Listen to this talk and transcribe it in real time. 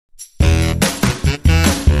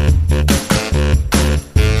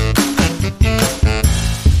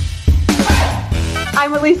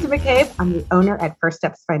I'm Elisa McCabe. I'm the owner at First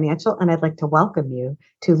Steps Financial, and I'd like to welcome you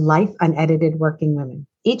to Life Unedited Working Women.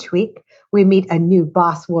 Each week, we meet a new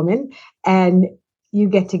boss woman, and you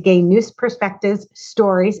get to gain new perspectives,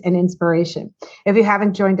 stories, and inspiration. If you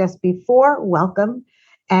haven't joined us before, welcome.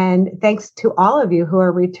 And thanks to all of you who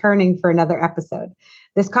are returning for another episode.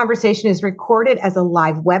 This conversation is recorded as a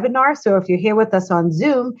live webinar. So if you're here with us on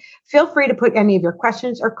Zoom, feel free to put any of your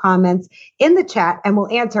questions or comments in the chat and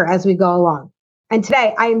we'll answer as we go along. And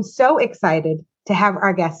today I am so excited to have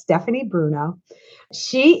our guest, Stephanie Bruneau.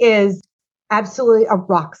 She is absolutely a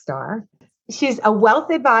rock star. She's a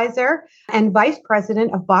wealth advisor and vice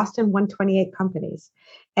president of Boston 128 Companies.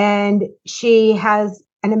 And she has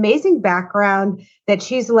an amazing background that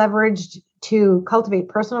she's leveraged to cultivate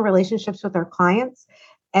personal relationships with her clients.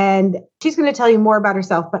 And she's going to tell you more about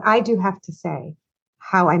herself, but I do have to say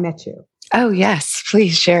how I met you. Oh, yes,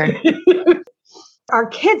 please share. Our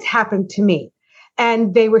kids happened to meet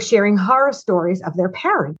and they were sharing horror stories of their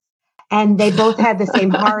parents. And they both had the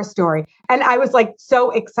same horror story. And I was like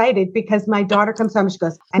so excited because my daughter comes home and she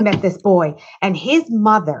goes, I met this boy and his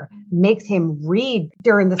mother makes him read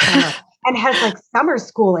during the summer and has like summer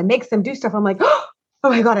school and makes them do stuff. I'm like, oh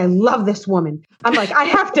my God, I love this woman. I'm like, I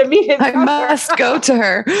have to meet his I mother. must go to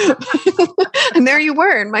her. And there you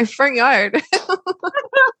were in my front yard. And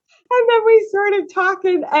then we started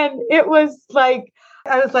talking and it was like,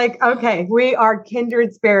 I was like, okay, we are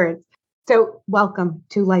kindred spirits. So welcome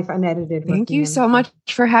to Life Unedited. Thank you so much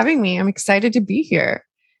for having me. I'm excited to be here.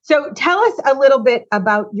 So tell us a little bit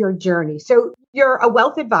about your journey. So you're a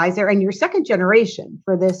wealth advisor and you're second generation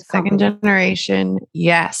for this company. Second generation.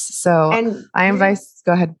 Yes. So and I am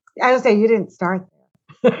go ahead. I was saying you didn't start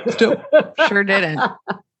there. Sure didn't.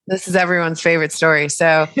 This is everyone's favorite story.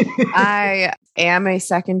 So I am a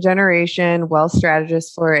second generation wealth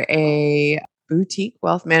strategist for a boutique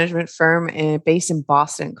wealth management firm based in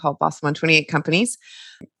Boston called Boston 128 Companies.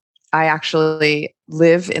 I actually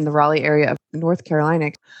live in the Raleigh area of North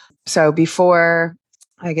Carolina. So before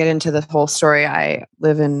I get into the whole story, I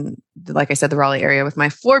live in, like I said, the Raleigh area with my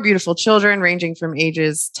 4 beautiful children ranging from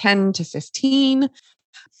ages 10 to 15.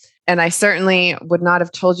 And I certainly would not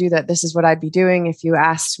have told you that this is what I'd be doing if you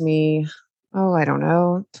asked me, I don't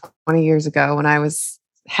know, 20 years ago when I was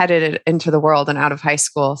headed into the world and out of high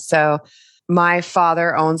school. So my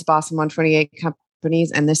father owns Boston 128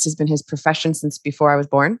 Companies, and this has been his profession since before I was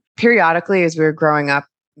born. Periodically, as we were growing up,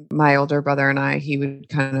 my older brother and I, he would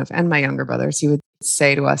and my younger brothers, he would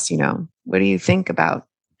say to us, what do you think about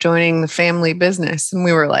joining the family business? And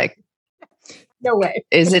we were like, no way.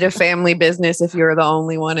 Is it a family business if you're the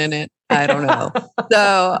only one in it? I don't know.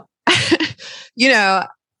 So,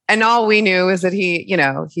 and all we knew is that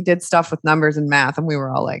he did stuff with numbers and math, and we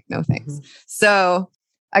were all like, no thanks. Mm-hmm. So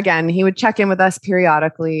again, he would check in with us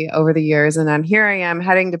periodically over the years. And then here I am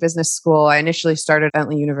heading to business school. I initially started at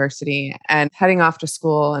Bentley University and heading off to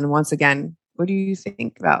school. And once again, what do you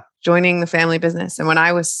think about joining the family business? And when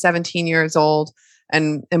I was 17 years old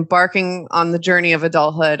and embarking on the journey of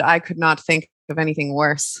adulthood, I could not think of anything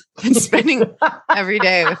worse than spending every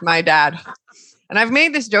day with my dad. And I've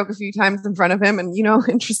made this joke a few times in front of him. And,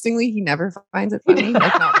 interestingly, he never finds it funny,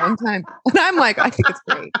 like not one time. And I'm like, I think it's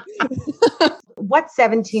great. What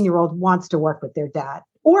 17-year-old wants to work with their dad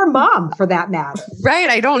or mom for that matter? Right.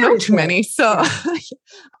 I don't know too many. So,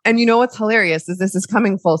 and what's hilarious is this is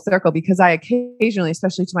coming full circle because I occasionally,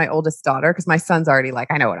 especially to my oldest daughter, because my son's already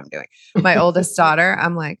like, I know what I'm doing. My oldest daughter,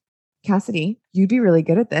 I'm like, Cassidy, you'd be really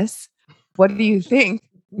good at this. What do you think?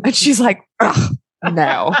 And she's like, ugh,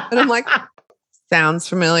 no. And I'm like, sounds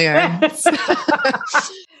familiar.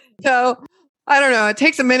 So I don't know. It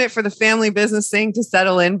takes a minute for the family business thing to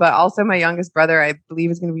settle in, but also my youngest brother, I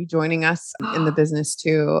believe, is going to be joining us in the business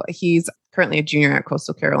too. He's currently a junior at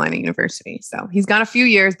Coastal Carolina University. So he's gone a few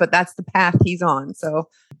years, but that's the path he's on. So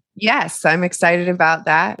yes, I'm excited about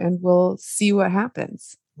that and we'll see what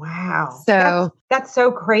happens. Wow. So that's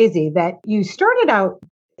so crazy that you started out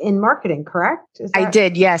in marketing, correct? I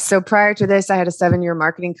did, yes. So prior to this, I had a 7-year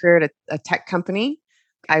marketing career at a tech company.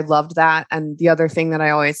 I loved that. And the other thing that I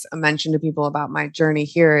always mention to people about my journey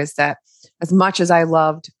here is that as much as I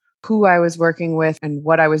loved who I was working with and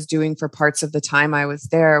what I was doing for parts of the time I was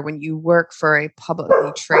there, when you work for a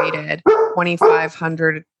publicly traded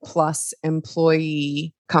 2,500 plus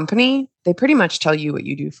employee company, they pretty much tell you what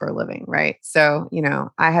you do for a living, right? So,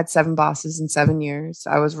 I had 7 bosses in 7 years.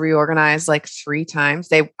 I was reorganized like 3 times.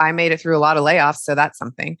 I made it through a lot of layoffs, so that's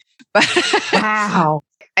something. But wow.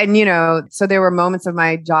 And, so there were moments of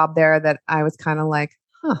my job there that I was kind of like,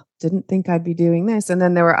 didn't think I'd be doing this. And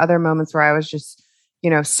then there were other moments where I was just,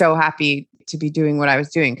 so happy to be doing what I was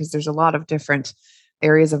doing because there's a lot of different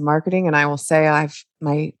areas of marketing. And I will say I've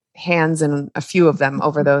my hands in a few of them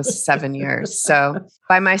over those 7 years. So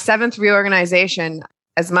by my seventh reorganization,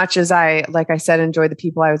 as much as I, like I said, enjoyed the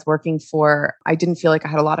people I was working for, I didn't feel like I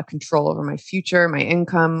had a lot of control over my future, my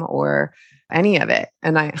income, or any of it.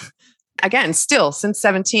 And again, still since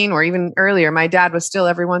 17 or even earlier, my dad was still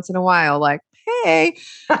every once in a while like, hey.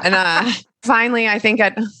 And finally, I think I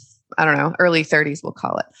don't know, early 30s, we'll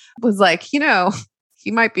call it, was like,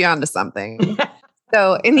 he might be onto something.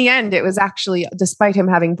 So in the end, it was actually, despite him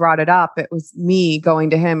having brought it up, it was me going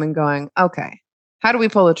to him and going, okay, how do we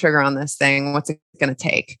pull the trigger on this thing? What's it going to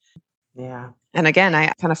take? Yeah. And again,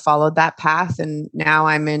 I kind of followed that path. And now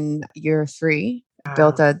I'm in year 3,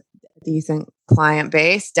 built a decent client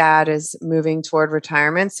base. Dad is moving toward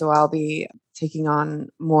retirement. So I'll be taking on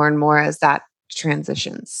more and more as that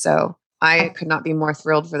transitions. So I could not be more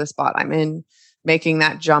thrilled for the spot I'm in. Making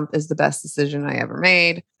that jump is the best decision I ever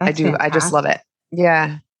made. I just love it.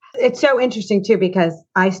 Yeah. It's so interesting too, because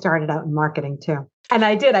I started out in marketing too. And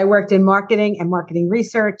I worked in marketing and marketing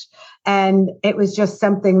research. And it was just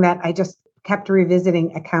something that I just kept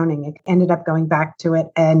revisiting accounting. It ended up going back to it.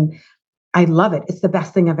 And I love it. It's the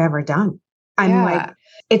best thing I've ever done. I'm like,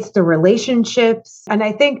 it's the relationships. And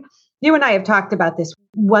I think you and I have talked about this.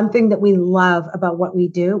 One thing that we love about what we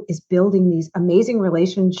do is building these amazing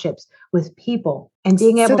relationships with people and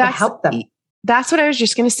being able to help them. That's what I was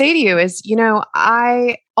just going to say to you is,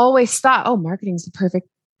 I always thought, marketing's the perfect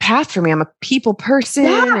path for me. I'm a people person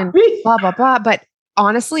and blah, blah, blah. But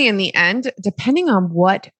honestly, in the end, depending on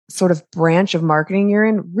what sort of branch of marketing you're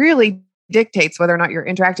in, really dictates whether or not you're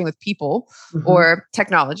interacting with people or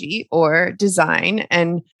technology or design.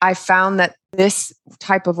 And I found that this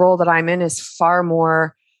type of role that I'm in is far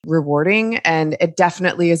more rewarding. And it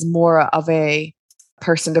definitely is more of a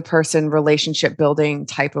person-to-person relationship building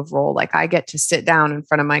type of role. Like I get to sit down in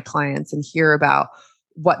front of my clients and hear about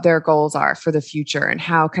what their goals are for the future and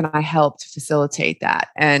how can I help to facilitate that.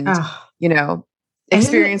 And,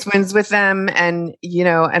 experience wins with them and,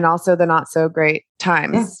 and also the not so great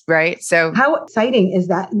times, right? So how exciting is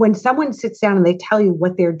that when someone sits down and they tell you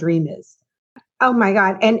what their dream is? Oh my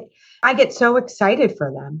God. And I get so excited for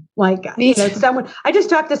them. Like, I just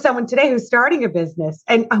talked to someone today who's starting a business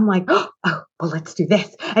and I'm like, oh, well, let's do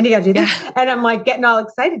this. And you got to do this. And I'm like getting all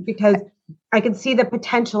excited because I can see the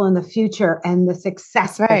potential in the future and the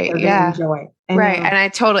success that they're going to enjoy. And I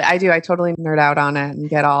totally nerd out on it and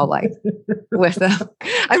get all like with them.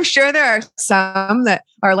 I'm sure there are some that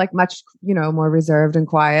are like much, more reserved and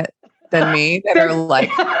quiet than me that are like,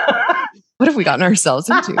 what have we gotten ourselves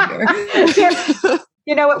into here?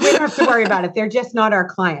 You know what? We don't have to worry about it. They're just not our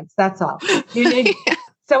clients. That's all.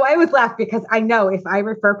 So I would laugh because I know if I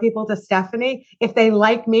refer people to Stephanie, if they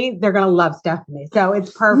like me, they're going to love Stephanie. So it's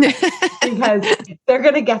perfect because they're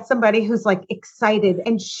going to get somebody who's like excited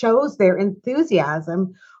and shows their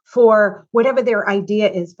enthusiasm for whatever their idea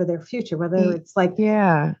is for their future, whether it's like,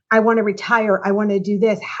 I want to retire. I want to do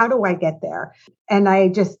this. How do I get there? And I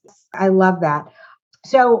love that.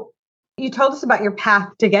 So you told us about your path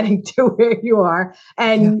to getting to where you are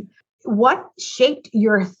and what shaped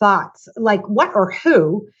your thoughts? Like what or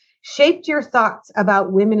who shaped your thoughts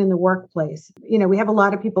about women in the workplace? We have a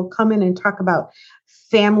lot of people come in and talk about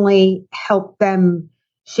family, help them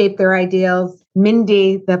shape their ideals.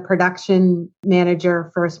 Mindy, the production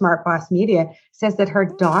manager for Smart Boss Media, says that her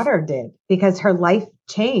daughter did because her life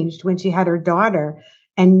changed when she had her daughter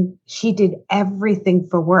and she did everything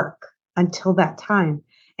for work until that time.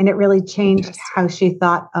 And it really changed how she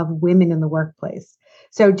thought of women in the workplace.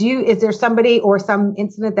 So is there somebody or some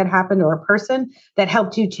incident that happened or a person that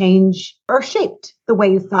helped you change or shaped the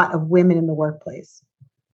way you thought of women in the workplace?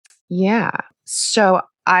 Yeah. So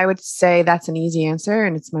I would say that's an easy answer.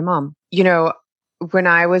 And it's my mom. When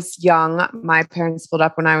I was young, my parents split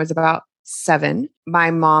up when I was about 7.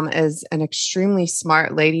 My mom is an extremely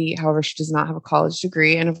smart lady. However, she does not have a college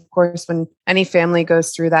degree. And of course, when any family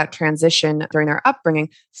goes through that transition during their upbringing,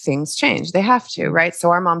 things change. They have to, right?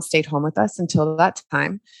 So our mom stayed home with us until that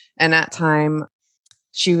time. And at time,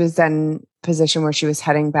 she was then in a position where she was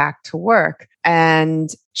heading back to work.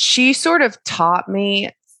 And she sort of taught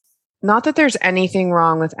me, not that there's anything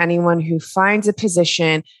wrong with anyone who finds a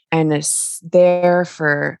position and is there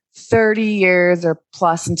for 30 years or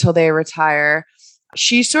plus until they retire.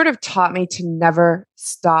 She sort of taught me to never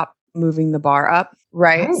stop moving the bar up.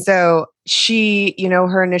 Right. Nice. So she,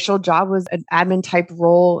 her initial job was an admin type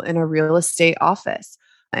role in a real estate office.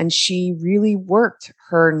 And she really worked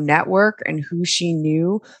her network and who she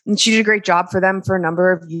knew. And she did a great job for them for a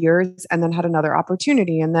number of years and then had another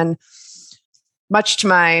opportunity. And then much to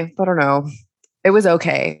my, it was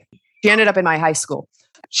okay. She ended up in my high school.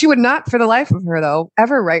 She would not, for the life of her though,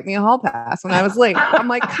 ever write me a hall pass when I was late. I'm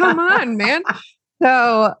like, come on, man.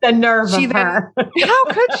 So the nerve she of then, her. how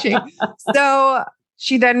could she? So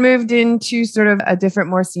she then moved into sort of a different,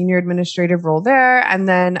 more senior administrative role there. And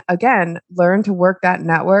then again, learned to work that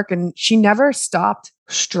network. And she never stopped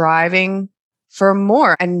striving for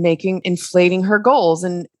more and inflating her goals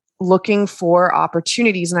and looking for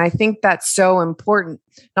opportunities. And I think that's so important.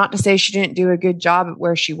 Not to say she didn't do a good job at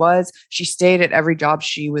where she was. She stayed at every job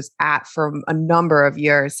she was at for a number of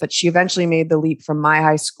years, but she eventually made the leap from my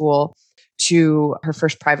high school to her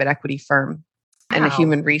first private equity firm and a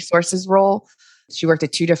human resources role. She worked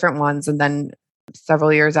at two different ones. And then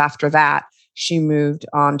several years after that, she moved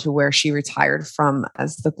on to where she retired from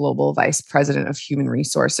as the global vice president of human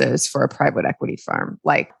resources for a private equity firm,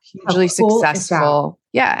 like hugely successful.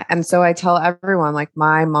 Yeah. And so I tell everyone, like,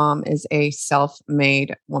 my mom is a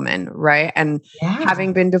self-made woman, right? And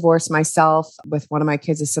having been divorced myself with one of my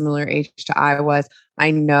kids a similar age to I was,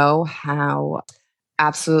 I know how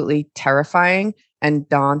absolutely terrifying and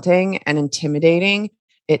daunting and intimidating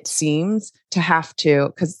it seems to have to,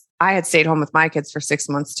 because I had stayed home with my kids for 6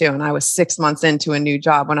 months too. And I was 6 months into a new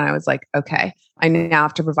job when I was like, okay, I now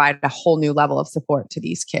have to provide a whole new level of support to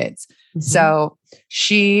these kids. Mm-hmm. So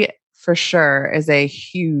she for sure is a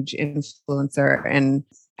huge influencer in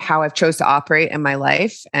how I've chose to operate in my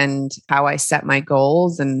life and how I set my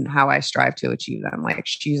goals and how I strive to achieve them. Like,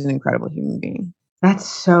 she's an incredible human being. That's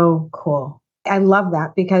so cool. I love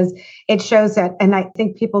that because it shows that, and I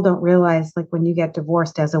think people don't realize, like, when you get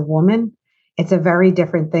divorced as a woman, it's a very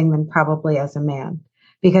different thing than probably as a man,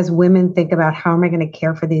 because women think about, how am I going to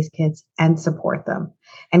care for these kids and support them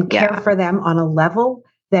and care for them on a level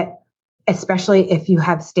that, especially if you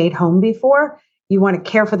have stayed home before, you want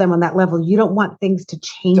to care for them on that level. You don't want things to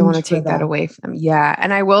change. Don't want to take that away from them. Yeah.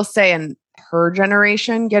 And I will say, in her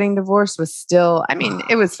generation, getting divorced was still, I mean,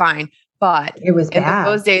 it was fine. But it was in bad.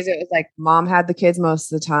 those days, it was like mom had the kids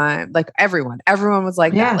most of the time. Like everyone was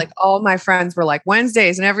like that. Like all my friends were like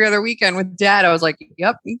Wednesdays and every other weekend with dad. I was like,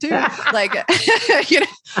 yep, me too. Like, you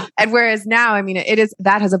know, and whereas now, I mean,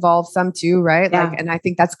 that has evolved some too, right? Like, and I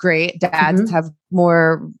think that's great. Dads have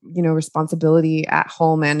more, responsibility at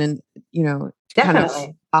home and you know, kind of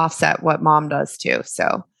offset what mom does too.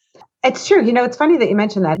 So. It's true. It's funny that you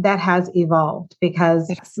mentioned that. That has evolved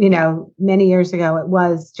because, many years ago, it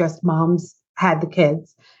was just moms had the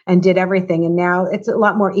kids and did everything. And now it's a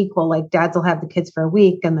lot more equal. Like, dads will have the kids for a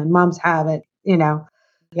week and then moms have it,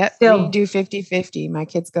 Yep. Still, we do 50-50. My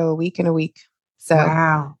kids go a week and a week. So,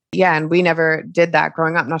 wow. Yeah. And we never did that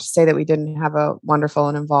growing up. Not to say that we didn't have a wonderful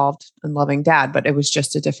and involved and loving dad, but it was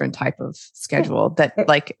just a different type of schedule that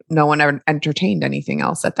like no one ever entertained anything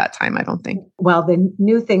else at that time, I don't think. Well, the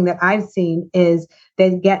new thing that I've seen is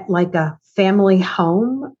they get like a family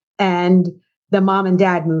home and the mom and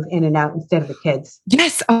dad move in and out instead of the kids.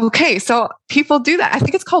 Yes. Okay. So people do that. I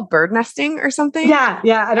think it's called bird nesting or something. Yeah.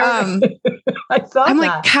 I don't I saw I'm that.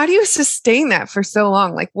 like, how do you sustain that for so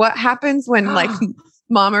long? Like, what happens when like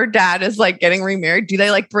mom or dad is like getting remarried? Do they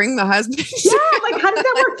like bring the husband? Yeah. Like, how does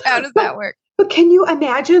that work? How does that work? But can you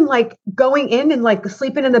imagine like going in and like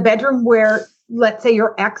sleeping in the bedroom where, let's say,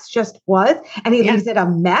 your ex just was, and he leaves it a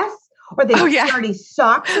mess, or they dirty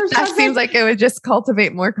socks or something? That seems like it would just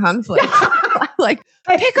cultivate more conflict. Like,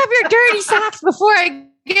 pick up your dirty socks before I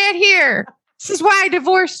get here. This is why I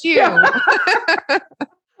divorced you.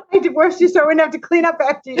 I divorced you so I wouldn't have to clean up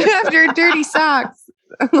after you. After your dirty socks.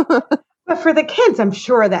 But for the kids, I'm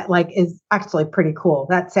sure that like is actually pretty cool.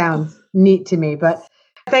 That sounds neat to me, but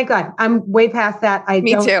thank God I'm way past that.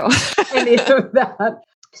 Me too. Any of that.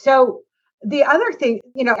 So the other thing,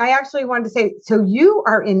 I actually wanted to say, so you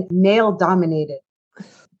are in male dominated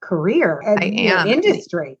career and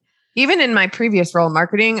industry. Even in my previous role,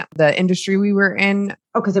 marketing, the industry we were in.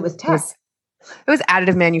 Oh, because it was tech. It was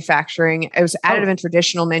additive manufacturing. It was additive and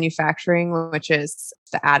traditional manufacturing, which is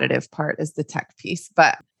the additive part is the tech piece,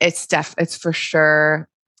 but it's for sure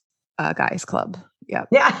a guys club. Yep.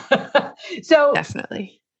 Yeah. So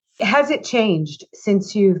definitely. Has it changed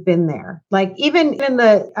since you've been there? Like even in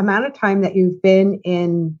the amount of time that you've been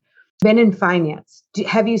in finance,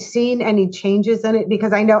 have you seen any changes in it?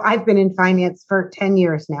 Because I know I've been in finance for 10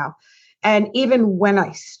 years now. And even when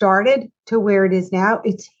I started to where it is now,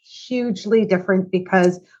 it's hugely different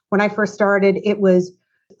because when I first started, it was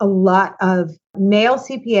a lot of male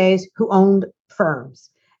CPAs who owned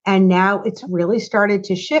firms. And now it's really started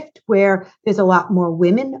to shift where there's a lot more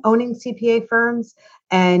women owning CPA firms,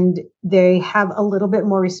 and they have a little bit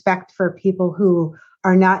more respect for people who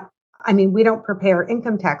are not, we don't prepare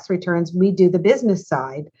income tax returns. We do the business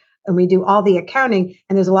side and we do all the accounting,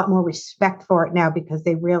 and there's a lot more respect for it now because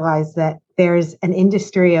they realize that there's an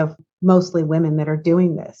industry of mostly women that are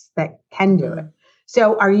doing this, that can do it.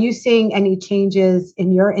 So are you seeing any changes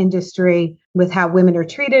in your industry with how women are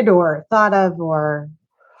treated or thought of, or?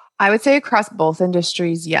 I would say across both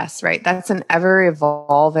industries, yes, right? That's an ever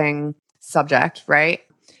evolving subject, right?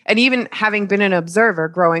 And even having been an observer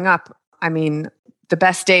growing up, I mean, the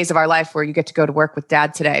best days of our life where you get to go to work with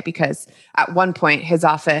dad today, because at one point his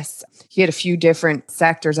office, he had a few different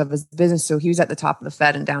sectors of his business. So he was at the top of the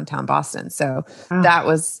Fed in downtown Boston. So that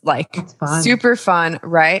was like super fun,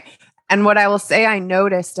 right? And what I will say I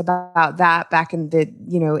noticed about that back in the,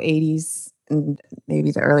 80s and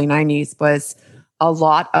maybe the early 90s was a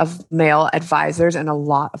lot of male advisors and a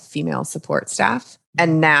lot of female support staff.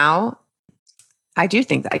 And now I do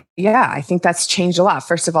think that, I think that's changed a lot.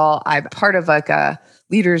 First of all, I'm part of like a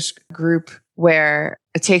leaders group where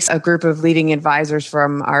it takes a group of leading advisors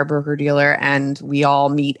from our broker dealer, and we all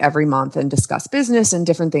meet every month and discuss business and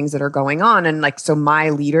different things that are going on. And like, so my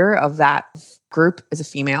leader of that group is a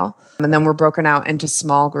female. And then we're broken out into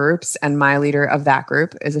small groups, and my leader of that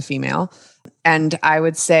group is a female. And I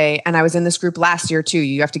would say, and I was in this group last year too.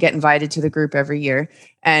 You have to get invited to the group every year.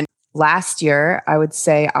 And last year, I would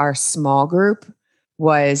say our small group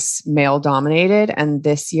was male dominated. And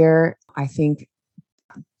this year, I think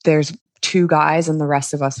there's 2 guys and the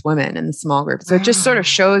rest of us women in the small group. So it just sort of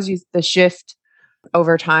shows you the shift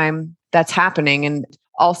over time that's happening. And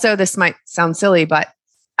also, this might sound silly, but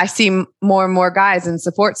I see more and more guys in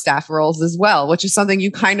support staff roles as well, which is something you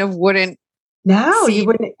kind of wouldn't see you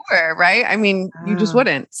wouldn't before, right? I mean, you just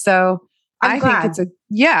wouldn't. So I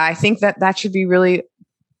think that should be really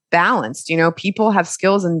balanced. People have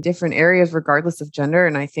skills in different areas regardless of gender.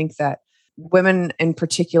 And I think that women in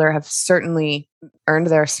particular have certainly earned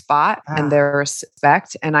their spot and their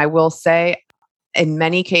respect. And I will say, in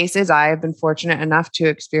many cases, I have been fortunate enough to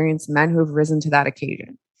experience men who have risen to that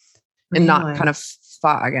occasion and not kind of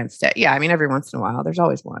fought against it. Yeah. I mean, every once in a while, there's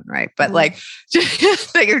always one, right? But like,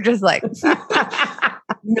 you're just like,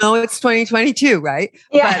 no, it's 2022, right?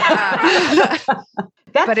 Yeah.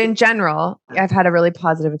 But in general, I've had a really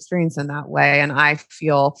positive experience in that way. And I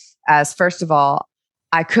feel as, first of all,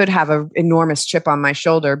 I could have an enormous chip on my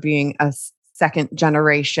shoulder being a second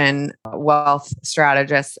generation wealth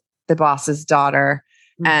strategist, the boss's daughter,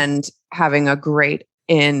 and having a great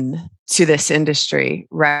in to this industry,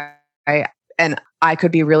 right? And I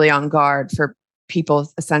could be really on guard for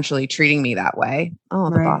people essentially treating me that way. Oh,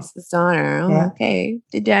 the boss's daughter. Oh, okay.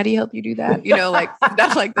 Did daddy help you do that? Like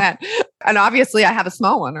stuff like that. And obviously I have a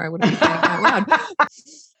small one or I wouldn't be saying that loud.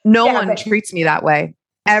 No one treats me that way.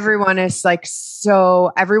 Everyone is like,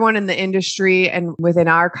 everyone in the industry and within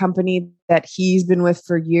our company that he's been with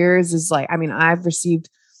for years is like, I mean, I've received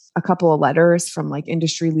a couple of letters from like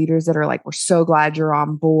industry leaders that are like, we're so glad you're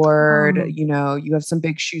on board. You have some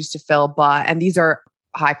big shoes to fill, and these are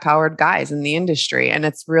high-powered guys in the industry. And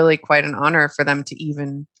it's really quite an honor for them to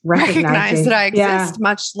even recognize that I exist,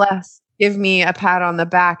 much less give me a pat on the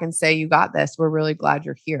back and say, you got this. We're really glad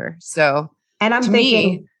you're here. So, and I'm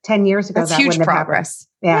thinking 10 years ago, that's huge progress.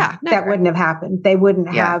 That wouldn't have happened. They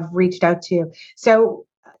wouldn't have reached out to you. So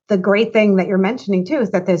the great thing that you're mentioning too,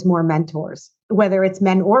 is that there's more mentors, whether it's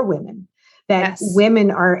men or women, that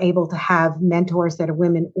women are able to have mentors that are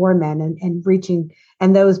women or men and reaching,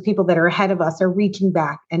 and those people that are ahead of us are reaching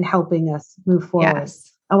back and helping us move forward.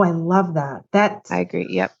 Yes. Oh, I love that. I agree.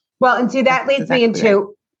 Yep. Well, and see, that leads me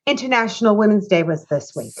into International Women's Day was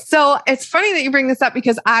this week. So it's funny that you bring this up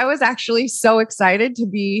because I was actually so excited to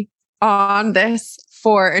be on this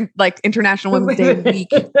for like International Women's Day week.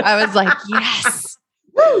 I was like, yes.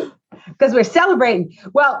 Because we're celebrating.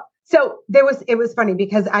 Well, so it was funny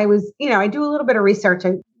because I was, I do a little bit of research.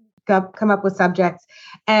 I come up with subjects,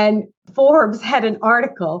 and Forbes had an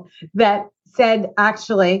article that said,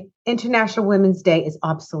 actually, International Women's Day is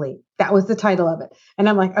obsolete. That was the title of it. And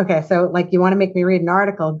I'm like, okay, so like, you want to make me read an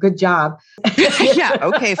article? Good job. Yeah.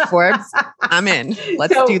 Okay, Forbes, I'm in.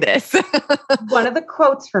 Let's do this. One of the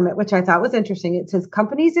quotes from it, which I thought was interesting, it says,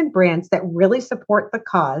 companies and brands that really support the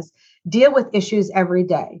cause deal with issues every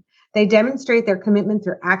day. They demonstrate their commitment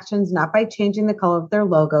through actions, not by changing the color of their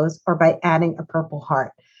logos or by adding a purple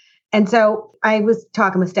heart. And so I was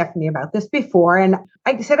talking with Stephanie about this before, and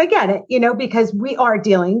I said, I get it, because we are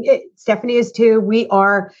dealing, Stephanie is too, we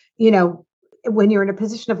are, when you're in a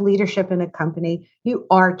position of leadership in a company, you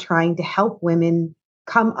are trying to help women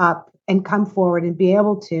come up and come forward and be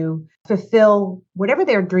able to fulfill whatever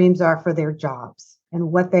their dreams are for their jobs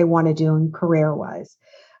and what they want to do in career-wise.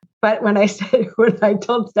 But when I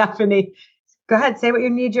told Stephanie, go ahead, say what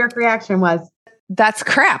your knee-jerk reaction was. That's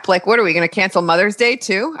crap. Like, what are we going to cancel Mother's Day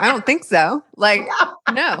too? I don't think so. Like,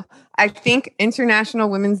 no. I think International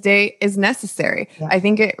Women's Day is necessary. Yeah. I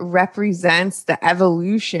think it represents the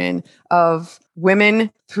evolution of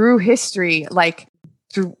women through history, like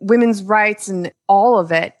through women's rights and all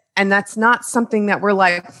of it. And that's not something that we're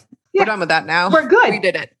like, we're done with that now. We're good. We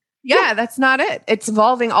did it. Yeah, that's not it. It's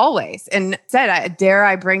evolving always. And dare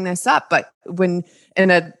I bring this up, but when in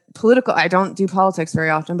a political, I don't do politics very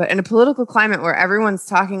often, but in a political climate where everyone's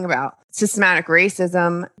talking about systematic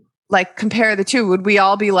racism, like compare the two, would we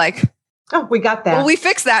all be like, oh, we got that. Well, we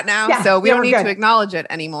fixed that now. So we don't need to acknowledge it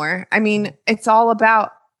anymore. I mean, it's all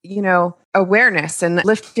about, awareness and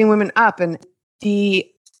lifting women up. And I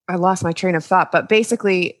lost my train of thought, but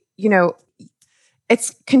basically,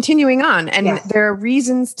 it's continuing on. And there are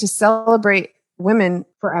reasons to celebrate women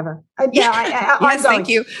forever. Yes, thank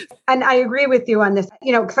you. And I agree with you on this,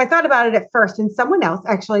 because I thought about it at first, and someone else,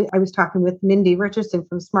 actually, I was talking with Mindy Richardson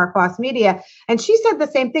from Smart Boss Media, and she said the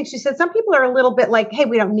same thing. She said, some people are a little bit like, hey,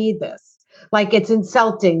 we don't need this. Like, it's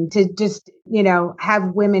insulting to just,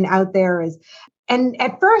 have women out there and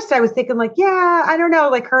at first I was thinking like, yeah, I don't know,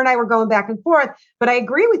 like her and I were going back and forth, but I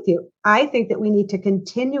agree with you. I think that we need to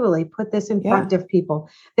continually put this in front of people,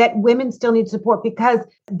 that women still need support, because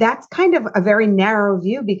that's kind of a very narrow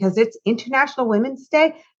view, because it's International Women's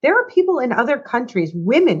Day. There are people in other countries,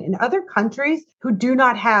 women in other countries, who do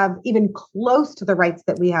not have even close to the rights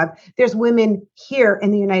that we have. There's women here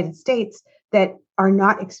in the United States that are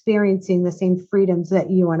not experiencing the same freedoms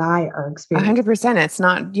that you and I are experiencing. 100%. It's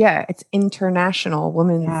not, it's International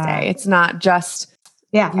Women's Day. It's not just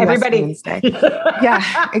everybody. Women's Day.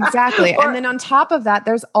 Yeah, exactly. And then on top of that,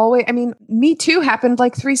 there's always, Me Too happened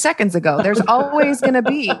like 3 seconds ago. There's always going to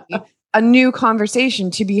be a new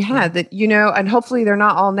conversation to be had that, and hopefully they're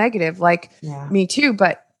not all negative like Me Too,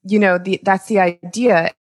 but that's the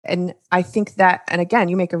idea. And I think that, and again,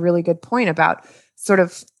 you make a really good point about sort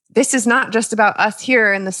of, this is not just about us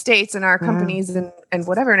here in the States and our companies and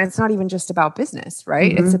whatever. And it's not even just about business,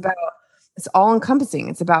 right? Mm-hmm. It's all encompassing.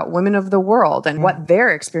 It's about women of the world and what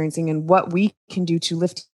they're experiencing and what we can do to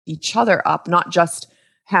lift each other up, not just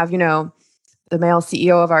have, the male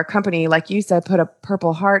CEO of our company, like you said, put a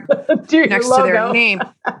purple heart next to their name.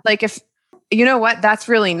 Like, if, that's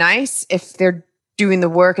really nice if they're doing the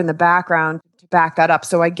work in the background to back that up.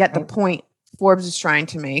 So I get the point Forbes is trying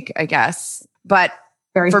to make, I guess. But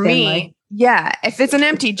for me, if it's an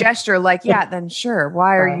empty gesture, like, then sure.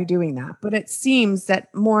 Why are you doing that? But it seems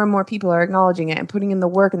that more and more people are acknowledging it and putting in the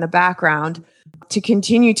work in the background to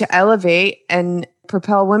continue to elevate and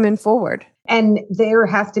propel women forward. And there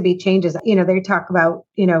has to be changes. They talk about,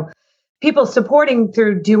 people supporting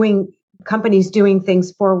through companies doing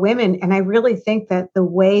things for women. And I really think that the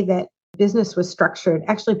way that business was structured,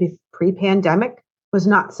 actually pre-pandemic, was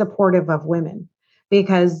not supportive of women,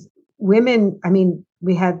 because women,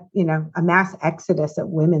 we had, a mass exodus of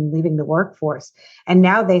women leaving the workforce. And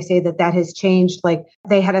now they say that has changed. Like,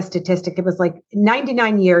 they had a statistic. It was like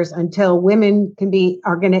 99 years until women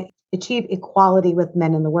are going to achieve equality with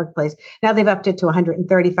men in the workplace. Now they've upped it to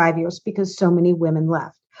 135 years because so many women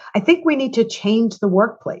left. I think we need to change the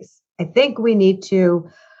workplace. I think we need to,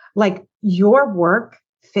 like, your work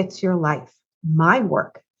fits your life. My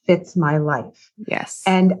work fits my life. Yes.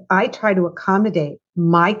 And I try to accommodate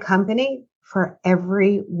my company for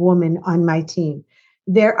every woman on my team.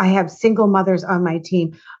 I have single mothers on my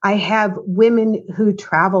team. I have women who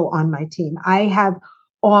travel on my team. I have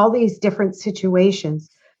all these different situations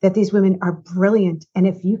that these women are brilliant. And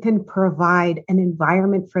if you can provide an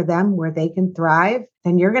environment for them where they can thrive,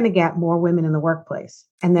 then you're going to get more women in the workplace.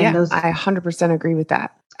 And then I 100% agree with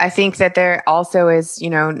that. I think that there also is,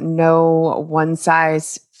 no one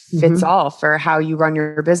size fits all for how you run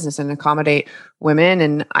your business and accommodate women.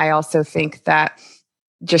 And I also think that,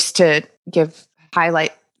 just to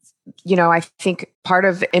highlight, I think part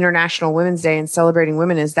of International Women's Day and celebrating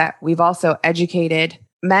women is that we've also educated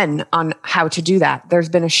men on how to do that. There's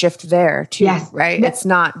been a shift there too, right? It's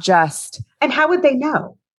not just. And how would they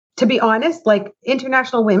know? To be honest, like,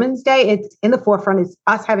 International Women's Day, it's in the forefront. It's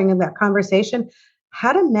us having that conversation.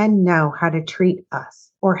 How do men know how to treat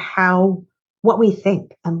us, or what we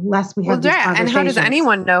think, unless we have these conversations? And how does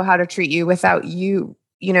anyone know how to treat you without you,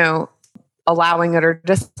 allowing it or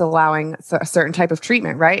disallowing a certain type of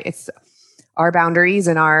treatment, right? It's our boundaries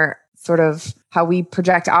and our sort of how we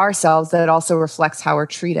project ourselves that also reflects how we're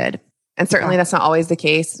treated. And certainly that's not always the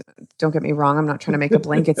case. Don't get me wrong. I'm not trying to make a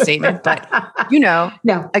blanket statement, but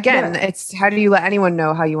it's how do you let anyone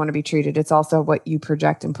know how you want to be treated? It's also what you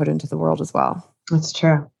project and put into the world as well. That's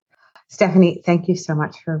true. Stephanie, thank you so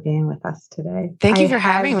much for being with us today. Thank you for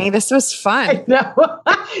having me. This was fun. I know.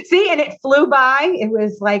 See, and it flew by. It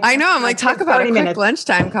was like, I know. I'm like, talk about a quick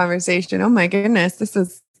lunchtime conversation. Oh my goodness. This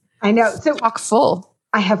is I know. So Chock full.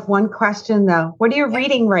 I have one question though. What are you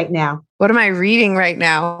reading right now? What am I reading right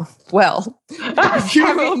now? Well, if you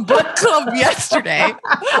were on book club yesterday,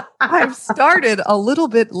 I've started a little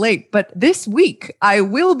bit late, but this week I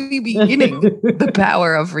will be beginning The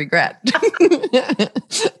Power of Regret.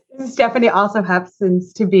 Stephanie also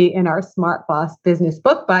happens to be in our Smart Boss Business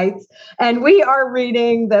Book Bites, and we are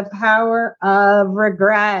reading The Power of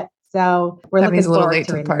Regret. So we're Stephanie's looking a little forward late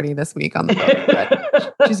to the it. party this week on the book,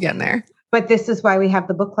 but she's getting there. But this is why we have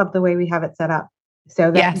the book club the way we have it set up.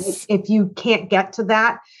 So that if you can't get to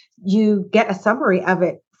that, you get a summary of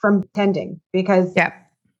it from attending, because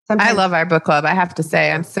I love our book club. I have to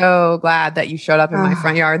say, I'm so glad that you showed up in my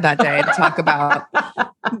front yard that day to talk about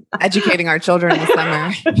educating our children this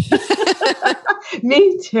summer.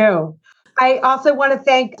 Me too. I also want to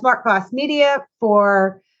thank Smart Boss Media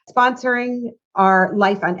for sponsoring our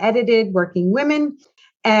Life Unedited Working Women.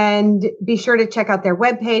 And be sure to check out their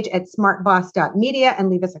webpage at smartboss.media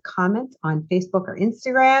and leave us a comment on Facebook or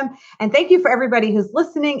Instagram. And thank you for everybody who's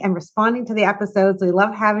listening and responding to the episodes. We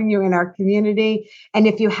love having you in our community. And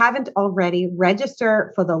if you haven't already,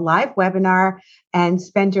 register for the live webinar and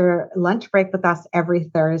spend your lunch break with us every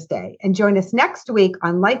Thursday. And join us next week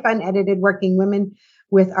on Life Unedited Working Women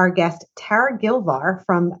with our guest, Tara Gilvar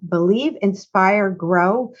from Believe, Inspire,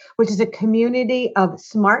 Grow, which is a community of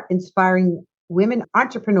smart, inspiring women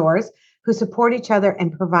entrepreneurs who support each other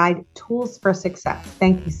and provide tools for success.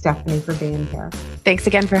 Thank you, Stephanie, for being here. Thanks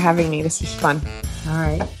again for having me. This was fun. All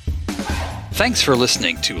right. Thanks for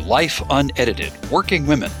listening to Life Unedited Working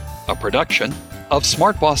Women, a production of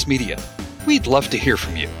Smart Boss Media. We'd love to hear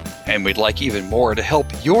from you, and we'd like even more to help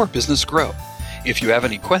your business grow. If you have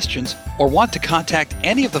any questions or want to contact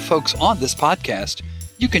any of the folks on this podcast,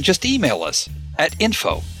 you can just email us at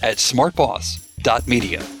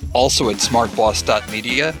info@smartboss.media. Also at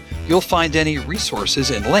smartboss.media, you'll find any resources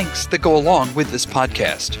and links that go along with this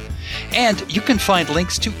podcast. And you can find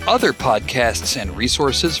links to other podcasts and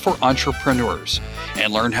resources for entrepreneurs,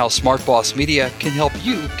 and learn how Smart Boss Media can help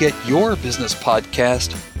you get your business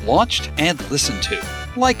podcast launched and listened to,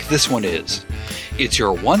 like this one is. It's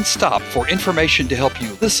your one stop for information to help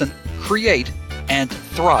you listen, create, and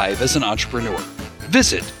thrive as an entrepreneur.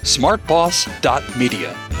 Visit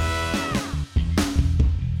smartboss.media.